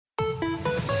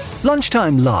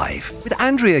Lunchtime Live with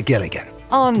Andrea Gilligan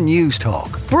on News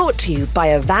Talk. Brought to you by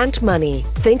Avant Money.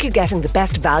 Think you're getting the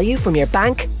best value from your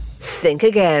bank? Think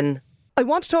again. I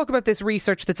want to talk about this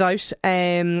research that's out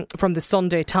from the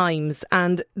Sunday Times,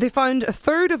 and they found a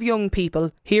third of young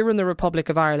people here in the Republic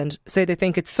of Ireland say they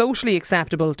think it's socially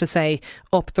acceptable to say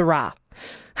up the Ra.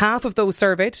 Half of those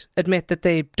surveyed admit that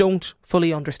they don't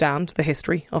fully understand the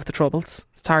history of the Troubles.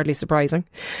 It's hardly surprising.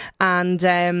 And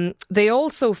they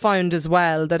also found as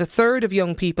well that a third of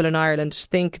young people in Ireland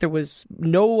think there was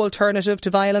no alternative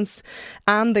to violence.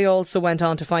 And they also went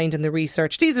on to find in the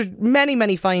research, these are many,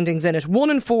 many findings in it, 1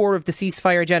 in 4 of the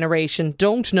ceasefire generation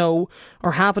don't know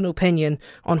or have an opinion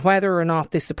on whether or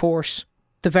not they support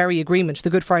the very agreement, the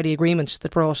Good Friday Agreement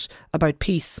that brought about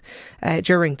peace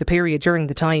during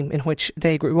the time in which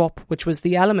they grew up, which was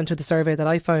the element of the survey that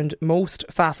I found most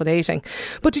fascinating.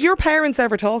 But did your parents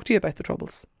ever talk to you about the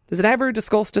Troubles? Is it ever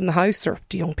discussed in the house, or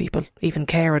do young people even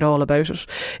care at all about it?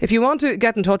 If you want to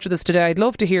get in touch with us today, I'd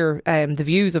love to hear the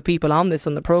views of people on this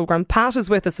on the programme. Pat is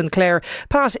with us in Clare.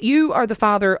 Pat, you are the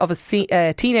father of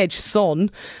a teenage son.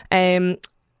 Do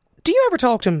you ever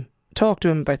talk to him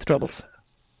about the Troubles?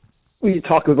 We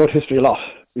talk about history a lot.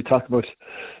 We talk about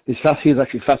he's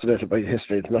actually fascinated by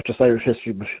history. It's not just Irish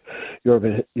history, but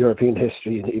European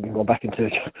history, and even going back into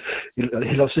he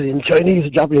loves studying Chinese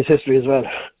and Japanese history as well.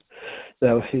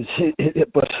 Now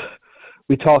but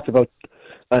we talked about,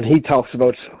 and he talks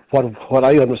about what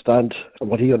I understand and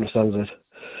what he understands it.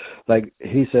 Like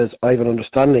he says, I have an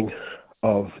understanding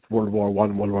of World War I,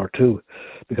 World War II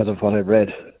because of what I've read.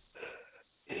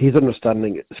 His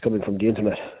understanding is coming from the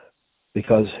internet,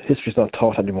 because history is not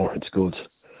taught anymore in schools.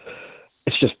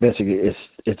 It's just basically,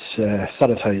 it's a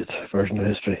sanitized version of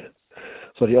history.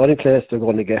 So the only place they're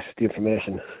going to get the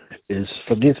information is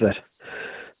from the internet.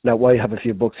 Now, I have a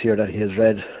few books here that he has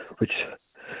read, which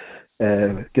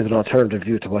gives an alternative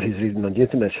view to what he's reading on the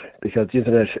internet, because the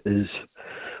internet is,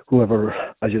 whoever,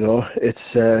 as you know,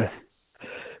 it's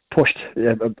pushed,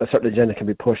 a certain agenda can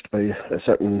be pushed by a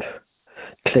certain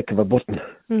click of a button.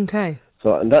 Okay.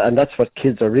 So and that's what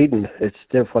kids are reading. It's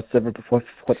what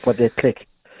they click.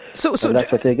 So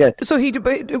that's what they get. So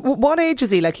what age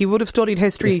is he? Like, he would have studied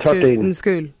history in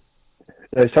school.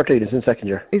 No, he's 13. He's in second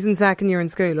year. He's in second year in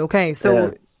school. Okay,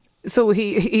 so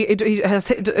he has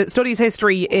studies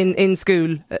history in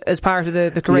school as part of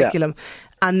the curriculum,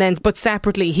 and then but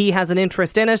separately he has an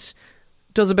interest in it.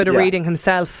 Does a bit of reading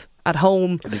himself at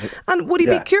home. And would he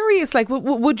be curious? Like,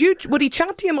 would he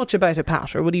chat to you much about it,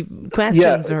 Pat, or would he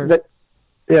questions or?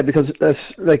 Yeah, because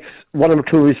like one or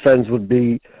two of his friends would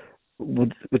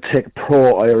take a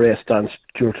pro-IRA stance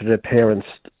due to their parents'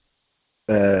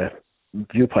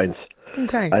 viewpoints.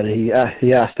 Okay. And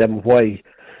he asked them why,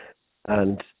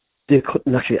 and they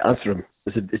couldn't actually answer him.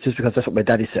 It's just because that's what my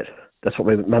daddy said. That's what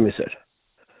my mammy said.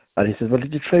 And he says, well,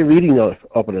 did you try reading up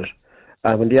on it?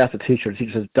 And when they asked the teacher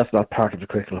says, that's not part of the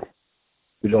curriculum.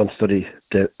 We don't study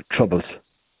the Troubles.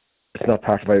 It's not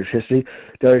part of Irish history.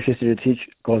 The Irish history they teach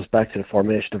goes back to the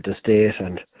formation of the state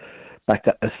and back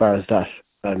as far as that,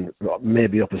 and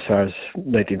maybe up as far as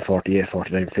 1948,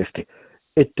 49, 50.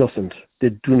 It doesn't.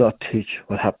 They do not teach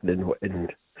what happened in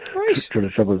through the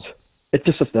Troubles. It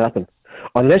just doesn't happen.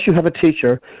 Unless you have a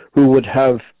teacher who would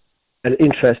have an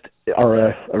interest or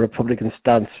a Republican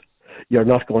stance, you're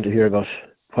not going to hear about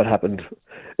what happened.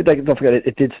 Don't forget,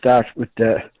 it did start with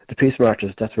the peace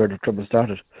marches. That's where the trouble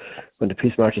started. When the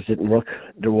peace marches didn't work,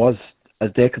 there was,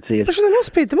 as they could see it.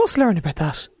 But they must learn about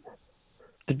that.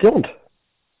 They don't.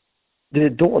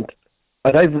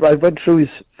 And I've read through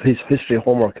his history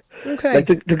homework. Okay. Like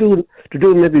they're doing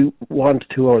maybe 1 to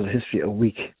 2 hours of history a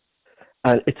week,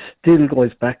 and it still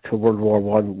goes back to World War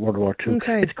I, World War II.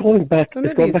 Okay. It's going back.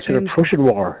 It's going back to the Prussian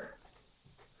War.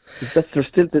 They're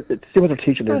still what they're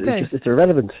teaching. Okay. It's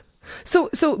irrelevant. So,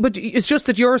 but it's just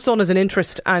that your son has an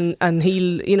interest, and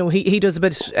he does a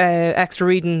bit extra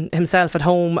reading himself at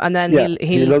home, and then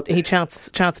he chats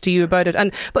to you about it.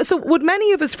 But so would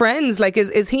many of his friends, like,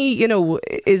 is he,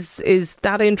 is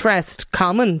that interest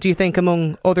common, do you think,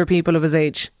 among other people of his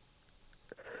age?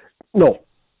 No,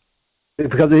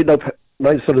 because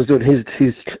my son is doing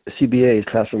his CBA, his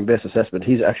classroom based assessment.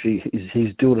 He's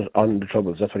doing it on the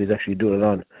Troubles. That's what he's actually doing it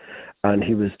on, and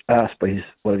he was asked by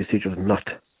one of his teachers not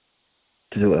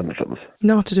to do it on the Troubles.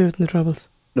 Not to do it in the Troubles.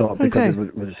 No, because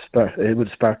it would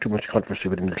spark too much controversy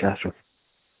within the classroom.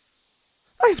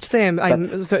 I have to say,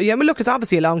 look, it's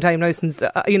obviously a long time now since,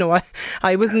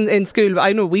 I wasn't in school.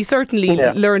 I know we certainly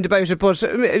learned about it, but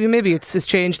maybe it's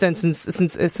changed then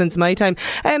since my time.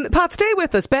 Pat, stay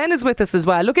with us. Ben is with us as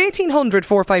well. Look, 1800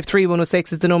 453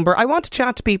 106 is the number. I want to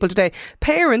chat to people today.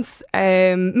 Parents,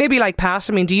 maybe like Pat,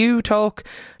 I mean, do you talk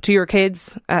to your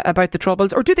kids about the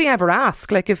Troubles, or do they ever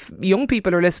ask? Like, if young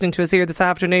people are listening to us here this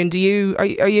afternoon, are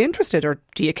you interested, or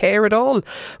do you care at all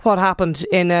what happened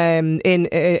in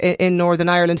Northern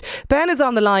Ireland? Ben is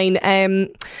on the line.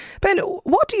 Ben,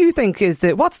 what do you think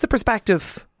what's the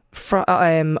perspective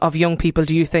of young people,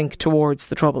 do you think, towards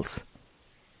the Troubles?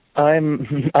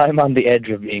 I'm on the edge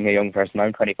of being a young person.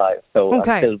 I'm 25, so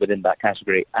I'm still within that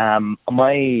category.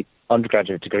 My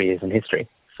undergraduate degree is in history,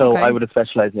 so I would have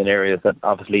specialised in areas that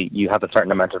obviously you have a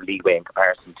certain amount of leeway in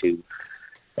comparison to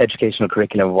educational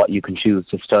curriculum of what you can choose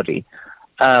to study.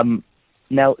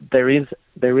 Now, there is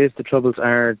the Troubles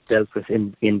are dealt with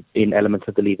in elements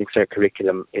of the Leaving Cert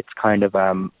curriculum. It's kind of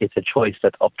it's a choice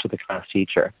that's up to the class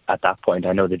teacher at that point.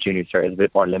 I know the Junior Cert is a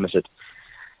bit more limited,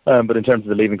 but in terms of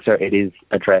the Leaving Cert, it is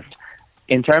addressed.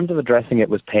 In terms of addressing it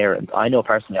with parents, I know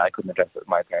personally I couldn't address it with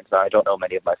my parents. I don't know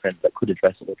many of my friends that could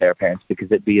address it with their parents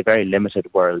because it'd be a very limited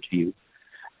worldview.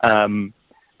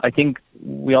 I think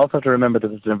we also have to remember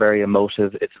that it's a very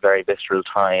emotive, it's a very visceral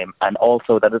time, and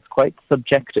also that it's quite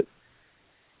subjective.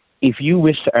 If you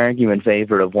wish to argue in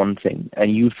favour of one thing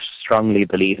and you strongly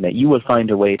believe in it, you will find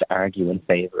a way to argue in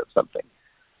favour of something.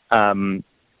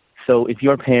 So if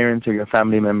your parents or your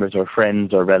family members or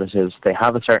friends or relatives, they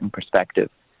have a certain perspective,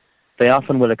 they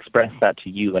often will express that to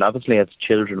you. And obviously as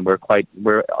children, we're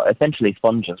essentially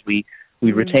sponges. We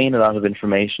retain a lot of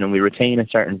information and we retain a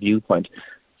certain viewpoint.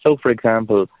 So for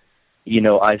example,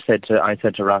 I said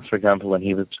to Ross, for example, when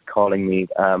he was calling me,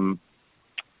 I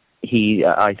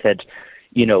said,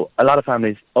 a lot of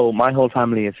families, my whole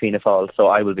family is Fianna Fáil, so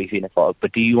I will be Fianna Fáil.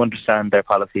 But do you understand their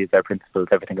policies, their principles,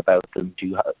 everything about them? Do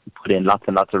you put in lots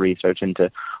and lots of research into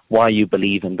why you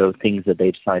believe in those things that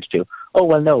they decide to do? Oh,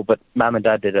 well, no, but Mum and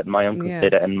Dad did it, and my uncle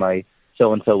did it, and my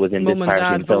so-and-so was in this party.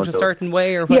 Mum and Dad vote a certain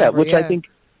way or whatever.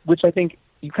 Which I think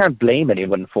you can't blame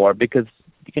anyone for, because,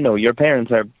 your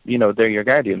parents are, they're your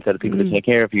guardians, they're the people that take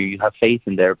care of you. You have faith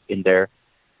in their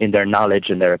knowledge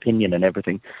and their opinion and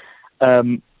everything.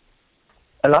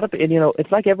 A lot of,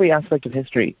 it's like every aspect of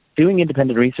history. Doing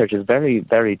independent research is very,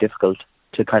 very difficult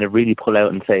to kind of really pull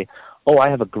out and say, I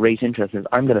have a great interest in this.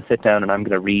 I'm going to sit down and I'm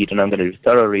going to read and I'm going to do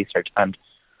thorough research. And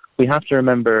we have to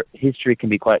remember history can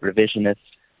be quite revisionist.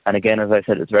 And again, as I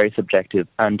said, it's very subjective.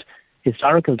 And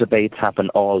historical debates happen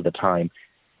all the time.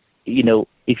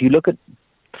 If you look at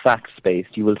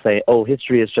facts-based, you will say,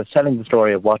 history is just telling the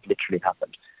story of what literally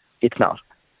happened. It's not.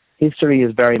 History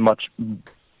is very much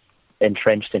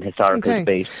entrenched in historical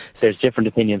debate. There's different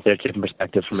opinions, there's different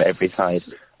perspectives from every side.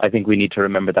 I think we need to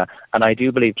remember that. And I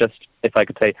do believe, just if I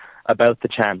could say about the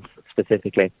chants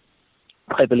specifically,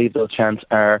 I believe those chants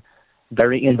are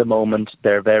very in the moment,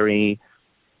 they're very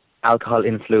alcohol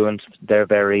influenced, they're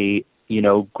very,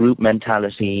 group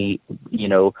mentality,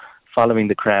 following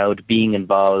the crowd, being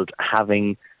involved,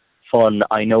 having fun.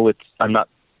 I know I'm not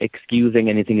excusing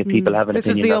anything if people have an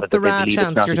opinion of it that they believe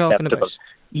it's not acceptable.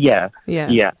 Yeah.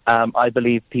 I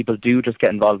believe people do just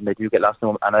get involved and they do get lost in the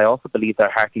moment. And I also believe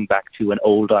they're harking back to an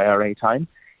old IRA time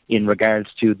in regards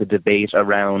to the debate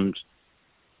around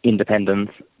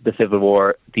independence, the Civil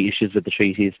War, the issues with the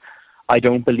treaties. I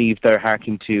don't believe they're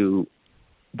harking to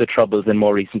the Troubles in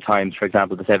more recent times, for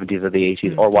example, the 70s or the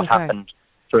 80s, or what happened,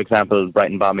 for example,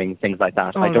 Brighton bombing, things like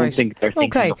that. I don't think they're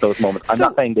thinking of those moments. I'm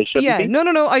not saying they shouldn't be.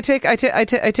 No. I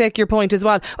take your point as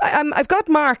well. I've got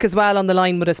Mark as well on the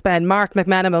line with us, Ben. Mark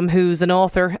McManamon, who's an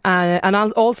author and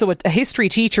also a history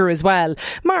teacher as well.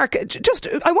 Mark,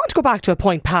 I want to go back to a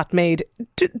point Pat made.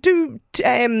 Do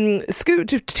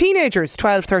teenagers,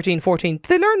 12, 13, 14, do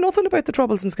they learn nothing about the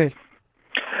Troubles in school?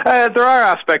 There are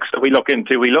aspects that we look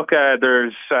into.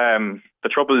 There's the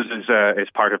Troubles is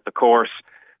part of the course.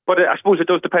 But I suppose it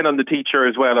does depend on the teacher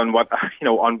as well, on what,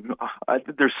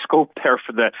 there's scope there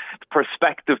for the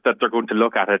perspective that they're going to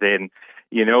look at it in.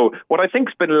 What I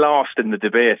think's been lost in the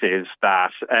debate is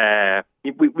that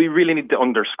we really need to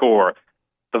underscore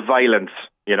the violence,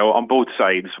 on both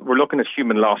sides. We're looking at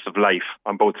human loss of life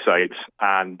on both sides.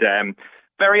 And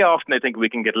very often I think we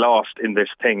can get lost in this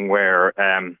thing where,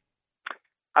 and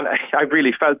I've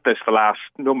really felt this the last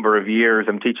number of years.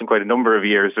 I'm teaching quite a number of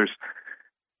years.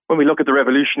 When we look at the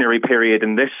revolutionary period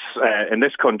in this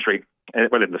country,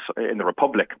 in the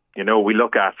Republic, we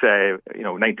look at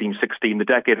 1916, the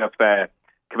decade of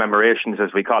commemorations,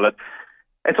 as we call it.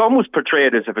 It's almost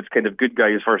portrayed as if it's kind of good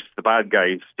guys versus the bad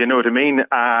guys. Do you know what I mean?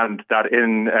 And that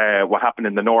in what happened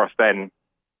in the North then,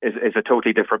 is a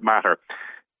totally different matter.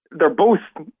 They're both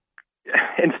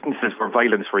instances where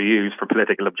violence were used for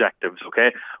political objectives, okay?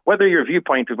 Whether your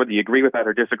viewpoint is whether you agree with that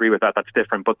or disagree with that, that's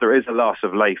different, but there is a loss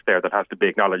of life there that has to be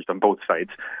acknowledged on both sides.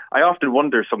 I often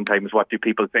wonder sometimes, what do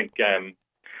people think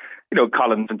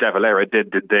Collins and De Valera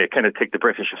did they kind of take the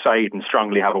British aside and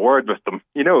strongly have a word with them?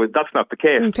 That's not the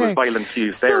case. Okay. There was violence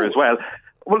used there as well.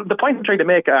 Well, the point I'm trying to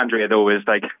make, Andrea, though, is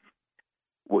like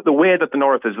the way that the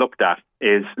North is looked at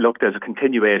is looked as a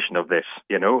continuation of this,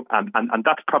 and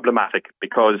that's problematic,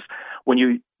 because when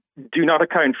you do not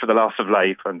account for the loss of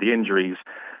life and the injuries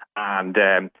and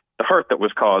the hurt that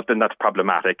was caused, then that's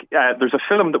problematic. There's a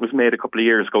film that was made a couple of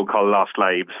years ago called Lost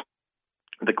Lives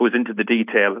that goes into the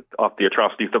detail of the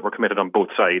atrocities that were committed on both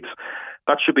sides.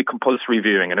 That should be compulsory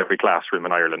viewing in every classroom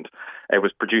in Ireland. It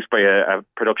was produced by a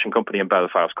production company in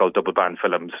Belfast called Double Band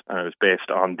Films, and it was based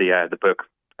on the book,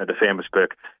 the famous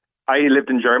book. I lived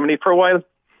in Germany for a while.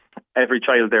 Every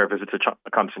child there visits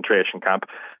a concentration camp.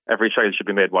 Every child should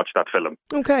be made watch that film,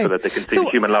 so that they can see the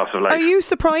human loss of life. Are you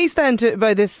surprised then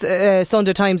by this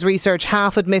Sunday Times research?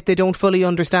 Half admit they don't fully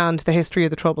understand the history of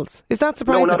the Troubles. Is that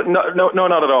surprising? No,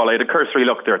 not at all. I had a cursory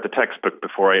look there at the textbook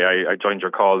before I joined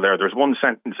your call there. There's one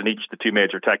sentence in each of the two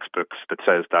major textbooks that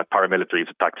says that paramilitaries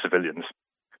attacked civilians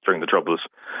during the Troubles.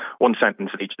 One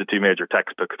sentence in each of the two major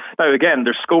textbooks. Now, again,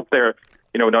 there's scope there.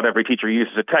 Not every teacher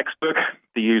uses a textbook.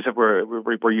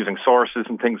 We're using sources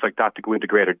and things like that to go into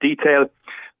greater detail.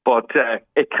 But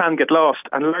it can get lost,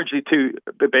 and largely too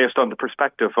based on the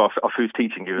perspective of who's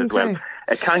teaching you as well.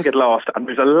 It can get lost, and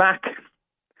there's a lack.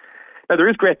 Now, there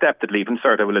is great depth at Leaving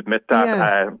Cert, I will admit that.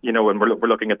 And we're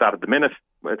looking at that at the minute.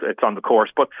 It's on the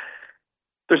course, but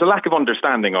there's a lack of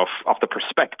understanding of the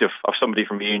perspective of somebody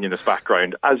from a unionist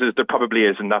background, as there probably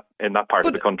is in that part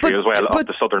of the country as well, of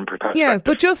the southern perspective. Yeah,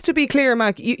 but just to be clear,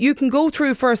 Mac, you can go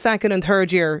through first, second and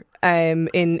third year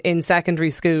in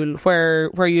secondary school where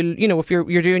you if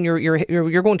you're doing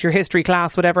you're going to your history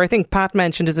class, whatever. I think Pat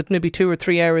mentioned is it maybe 2 or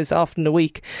 3 hours often a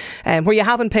week, where you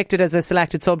haven't picked it as a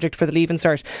selected subject for the Leaving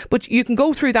Cert, but you can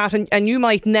go through that and you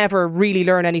might never really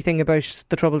learn anything about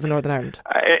the Troubles in Northern Ireland.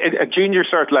 At junior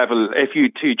cert level, if you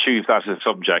choose that as a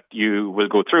subject, you will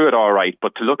go through it all right,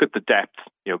 but to look at the depth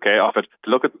of it, to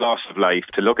look at the loss of life,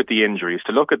 to look at the injuries,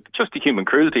 to look at just the human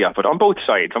cruelty of it on both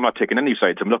sides. I'm not taking any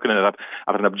sides. I'm looking at it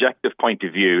at an objective point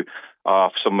of view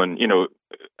of someone,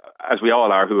 as we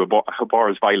all are, who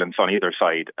abhors violence on either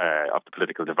side of the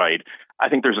political divide. I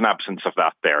think there's an absence of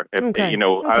that there. And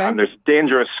there's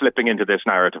dangerous slipping into this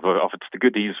narrative of it's the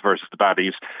goodies versus the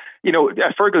baddies.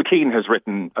 Fergal Keane has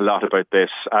written a lot about this,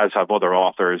 as have other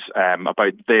authors,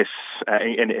 about this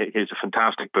in his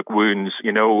fantastic book, Wounds,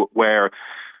 where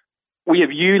we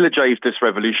have eulogized this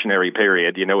revolutionary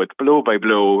period. It's blow by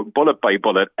blow, bullet by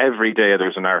bullet. Every day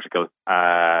there's an article.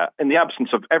 In the absence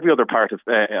of every other part of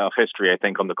history, I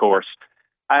think, on the course.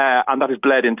 And that has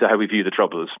bled into how we view the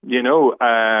Troubles.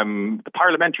 The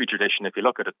parliamentary tradition, if you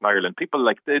look at it in Ireland, people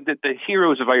like the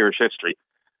heroes of Irish history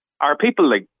are people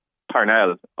like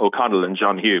Parnell, O'Connell and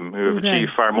John Hume, who have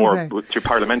achieved far more through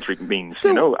parliamentary means,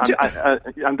 and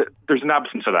there's an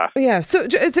absence of that. Yeah, so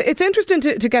it's interesting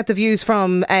to get the views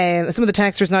from some of the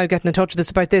texters now getting in touch with us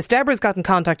about this. Deborah's got in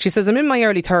contact. She says, I'm in my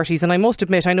early 30s and I must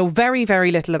admit I know very, very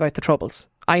little about the Troubles.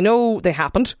 I know they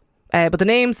happened. But the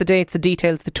names, the dates, the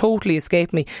details, they totally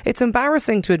escape me. It's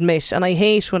embarrassing to admit, and I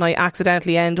hate when I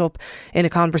accidentally end up in a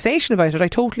conversation about it. I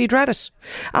totally dread it.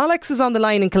 Alex is on the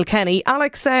line in Kilkenny.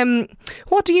 Alex,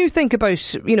 what do you think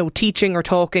about, teaching or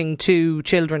talking to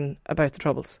children about the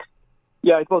Troubles?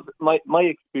 Yeah, I suppose my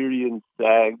experience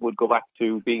would go back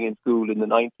to being in school in the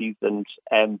 90s,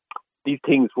 and these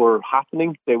things were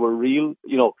happening. They were real.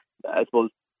 I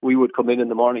suppose we would come in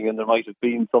the morning and there might have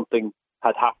been something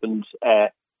had happened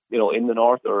in the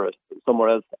north or somewhere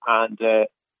else, and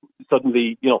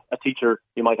suddenly, a teacher,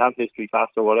 you might have history class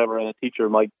or whatever, and a teacher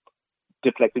might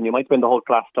deflect, and you might spend the whole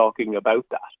class talking about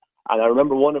that. And I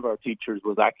remember one of our teachers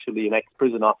was actually an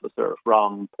ex-prison officer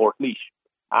from Portlaoise,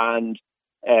 and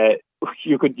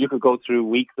you could go through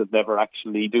weeks of never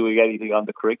actually doing anything on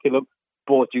the curriculum,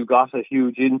 but you got a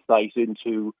huge insight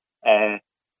into, I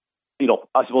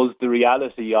suppose, the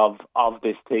reality of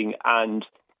this thing. And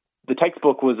the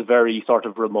textbook was very sort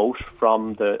of remote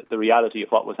from the reality of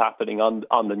what was happening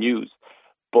on the news.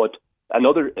 But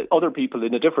other people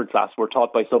in a different class were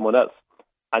taught by someone else.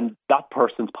 And that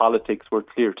person's politics were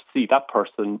clear to see. That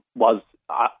person was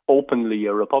openly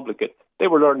a Republican. They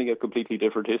were learning a completely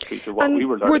different history to what we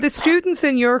were learning. Were the students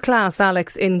in your class,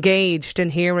 Alex, engaged in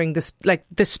hearing this, like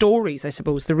the stories, I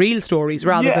suppose, the real stories,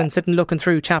 rather than sitting looking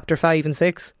through chapter 5 and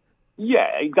 6? Yeah,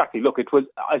 exactly. Look, it was,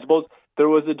 I suppose, there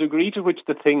was a degree to which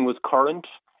the thing was current.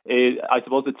 I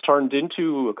suppose it's turned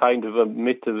into a kind of a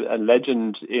myth, a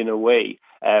legend in a way,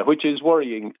 which is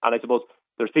worrying. And I suppose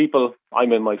there's people,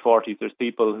 I'm in my 40s, there's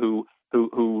people who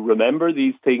remember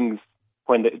these things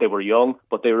when they were young,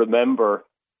 but they remember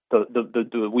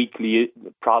the weekly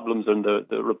problems and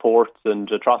the reports and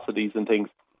atrocities and things.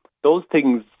 Those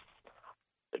things,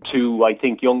 to, I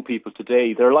think, young people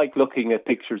today, they're like looking at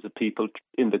pictures of people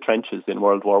in the trenches in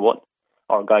World War One.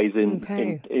 Or guys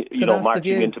marching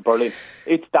into Berlin.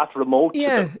 It's that remote.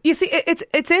 Yeah, you see,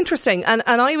 it's interesting, and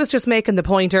I was just making the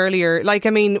point earlier. Like, I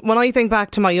mean, when I think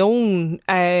back to my own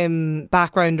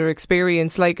background or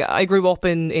experience, like I grew up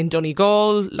in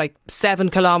Donegal, like 7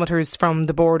 kilometres from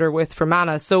the border with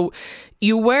Fermanagh. So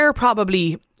you were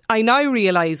probably, I now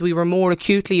realise we were more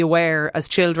acutely aware as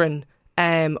children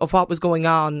of what was going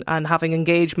on and having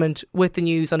engagement with the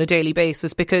news on a daily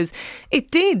basis, because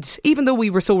it did, even though we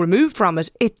were so removed from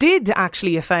it, it did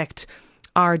actually affect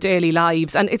our daily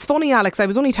lives. And it's funny, Alex, I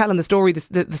was only telling the story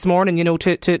this morning, you know,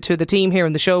 to the team here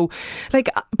in the show, like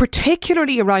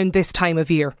particularly around this time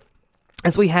of year,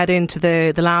 as we head into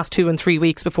the last 2 and 3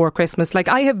 weeks before Christmas. Like,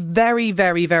 I have very,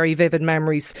 very, very vivid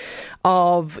memories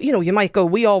of, you know, you might go,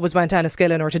 we always went to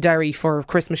Enniskillen or to Derry for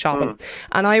Christmas shopping.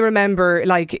 And I remember,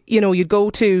 like, you know, you'd go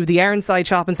to the Ironside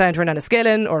shopping centre in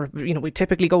Enniskillen, or, you know, we'd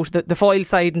typically go to the Foyle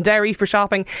side in Derry for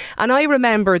shopping. And I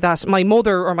remember that my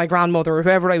mother or my grandmother or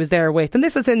whoever I was there with, and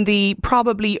this is in the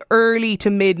probably early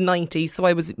to mid 90s, so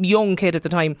I was a young kid at the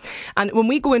time. And when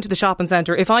we go into the shopping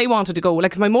centre, if I wanted to go,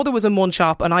 like if my mother was in one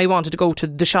shop and I wanted to go to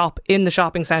the shop in the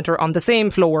shopping centre on the same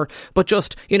floor, but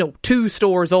just, you know, 2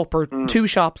 stores up or 2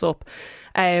 shops up,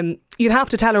 you'd have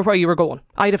to tell her where you were going.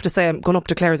 I'd have to say, I'm going up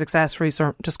to Claire's Accessories, or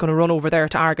I'm just going to run over there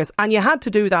to Argos. And you had to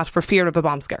do that for fear of a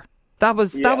bomb scare. That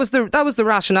was the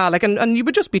rationale. Like, and you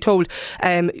would just be told,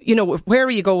 you know, where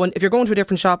are you going? If you're going to a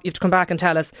different shop, you have to come back and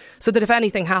tell us, so that if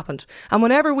anything happened. And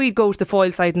whenever we'd go to the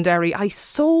Foyle side in Derry, I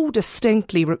so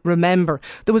distinctly remember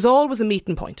there was always a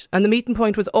meeting point, and the meeting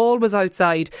point was always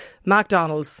outside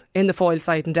McDonald's in the Foyle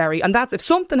side in Derry. And that's, if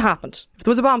something happened, if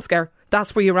there was a bomb scare,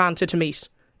 that's where you ran to meet,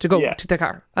 to go to the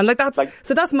car. And like that's, like,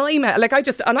 so that's my I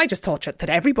just thought that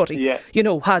everybody you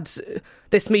know, had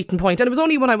this meeting point. And it was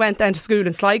only when I went then to school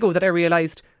in Sligo that I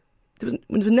realised there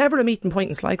was never a meeting point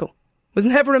in Sligo. It was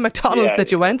never a McDonald's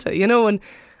that you went to, you know. And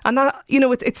that, you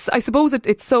know, it's I suppose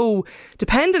it's so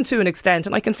dependent to an extent,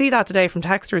 and I can see that today from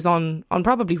texters on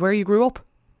probably where you grew up.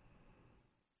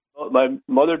 My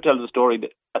mother tells a story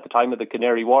that at the time of the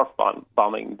Canary Wharf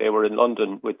bombing, they were in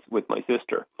London with my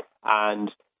sister,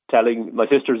 and telling, my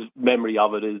sister's memory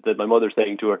of it is that my mother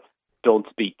saying to her, don't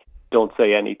speak, don't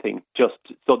say anything, just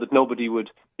so that nobody would,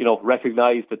 you know,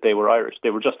 recognise that they were Irish.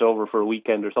 They were just over for a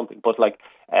weekend or something. But like,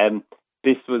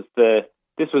 this was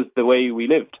the way we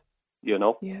lived, you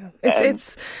know. Yeah,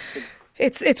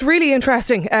 It's really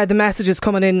interesting, the messages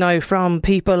coming in now from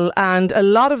people, and a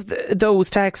lot of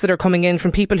those texts that are coming in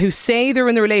from people who say they're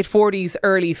in their late 40s,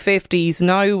 early 50s,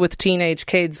 now with teenage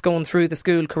kids going through the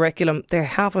school curriculum. They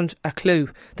haven't a clue.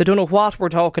 They don't know what we're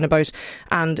talking about,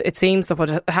 and it seems that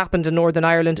what happened in Northern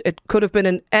Ireland, it could have been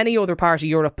in any other part of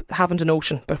Europe. Haven't a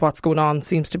notion about what's going on,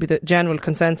 seems to be the general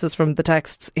consensus from the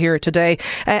texts here today.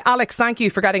 Alex, thank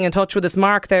you for getting in touch with us.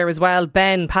 Mark there as well,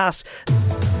 Ben, Pat.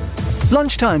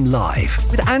 Lunchtime Live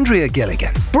with Andrea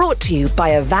Gilligan. Brought to you by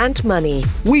Avant Money.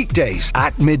 Weekdays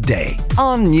at midday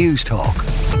on News Talk.